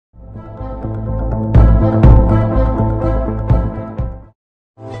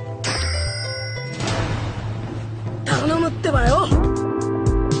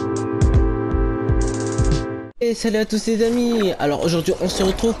Hey, salut à tous les amis. Alors aujourd'hui on se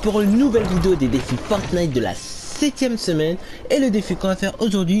retrouve pour une nouvelle vidéo des défis Fortnite de la 7ème semaine. Et le défi qu'on va faire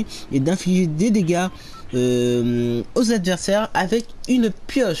aujourd'hui est d'infliger des dégâts aux adversaires avec une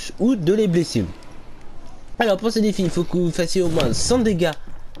pioche ou de les blesser. Alors pour ce défi il faut que vous fassiez au moins 100 dégâts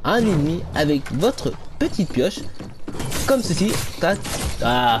à un ennemi avec votre petite pioche. Comme ceci. Tac.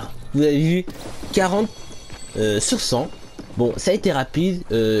 Ah, vous avez vu 40 sur 100. Bon, ça a été rapide.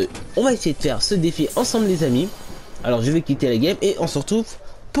 On va essayer de faire ce défi ensemble les amis. Alors je vais quitter la game et on se retrouve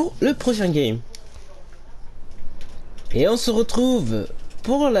pour le prochain game. Et on se retrouve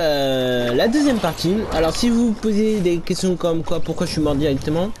pour la deuxième partie. Alors si vous vous posez des questions comme quoi, pourquoi je suis mort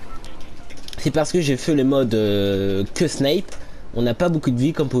directement, c'est parce que j'ai fait le mode que snipe. On n'a pas beaucoup de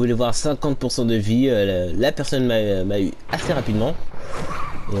vie, comme vous pouvez le voir, 50% de vie. La personne m'a eu assez rapidement.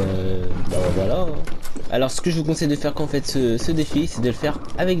 Bah voilà. Alors ce que je vous conseille de faire quand vous faites ce défi, c'est de le faire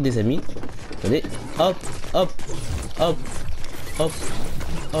avec des amis. Attendez, hop, hop, hop, hop,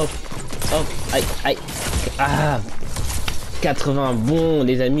 hop, hop, aïe, aïe. Ah, 80, bon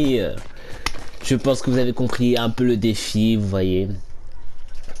les amis, je pense que vous avez compris un peu le défi, vous voyez.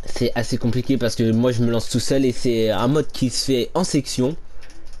 C'est assez compliqué parce que moi je me lance tout seul et c'est un mode qui se fait en section.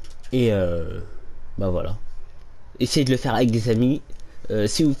 Et bah voilà. Essayez de le faire avec des amis.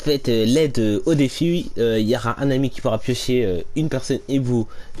 Si vous faites l'aide au défi, il y aura un ami qui pourra piocher une personne et vous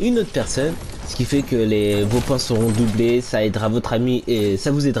une autre personne, ce qui fait que vos points seront doublés, ça aidera votre ami et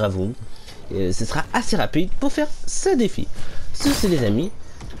ça vous aidera vous. Ce sera assez rapide pour faire ce défi. Sur ce les amis,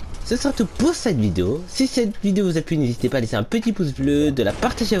 ce sera tout pour cette vidéo. Si cette vidéo vous a plu, n'hésitez pas à laisser un petit pouce bleu, de la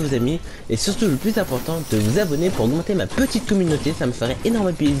partager à vos amis et surtout le plus important, de vous abonner pour augmenter ma petite communauté. Ça me ferait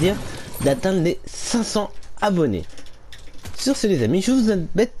énormément plaisir d'atteindre les 500 abonnés. Sur ce les amis, je vous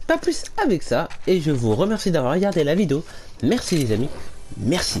embête pas plus avec ça et je vous remercie d'avoir regardé la vidéo. Merci les amis,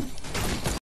 merci.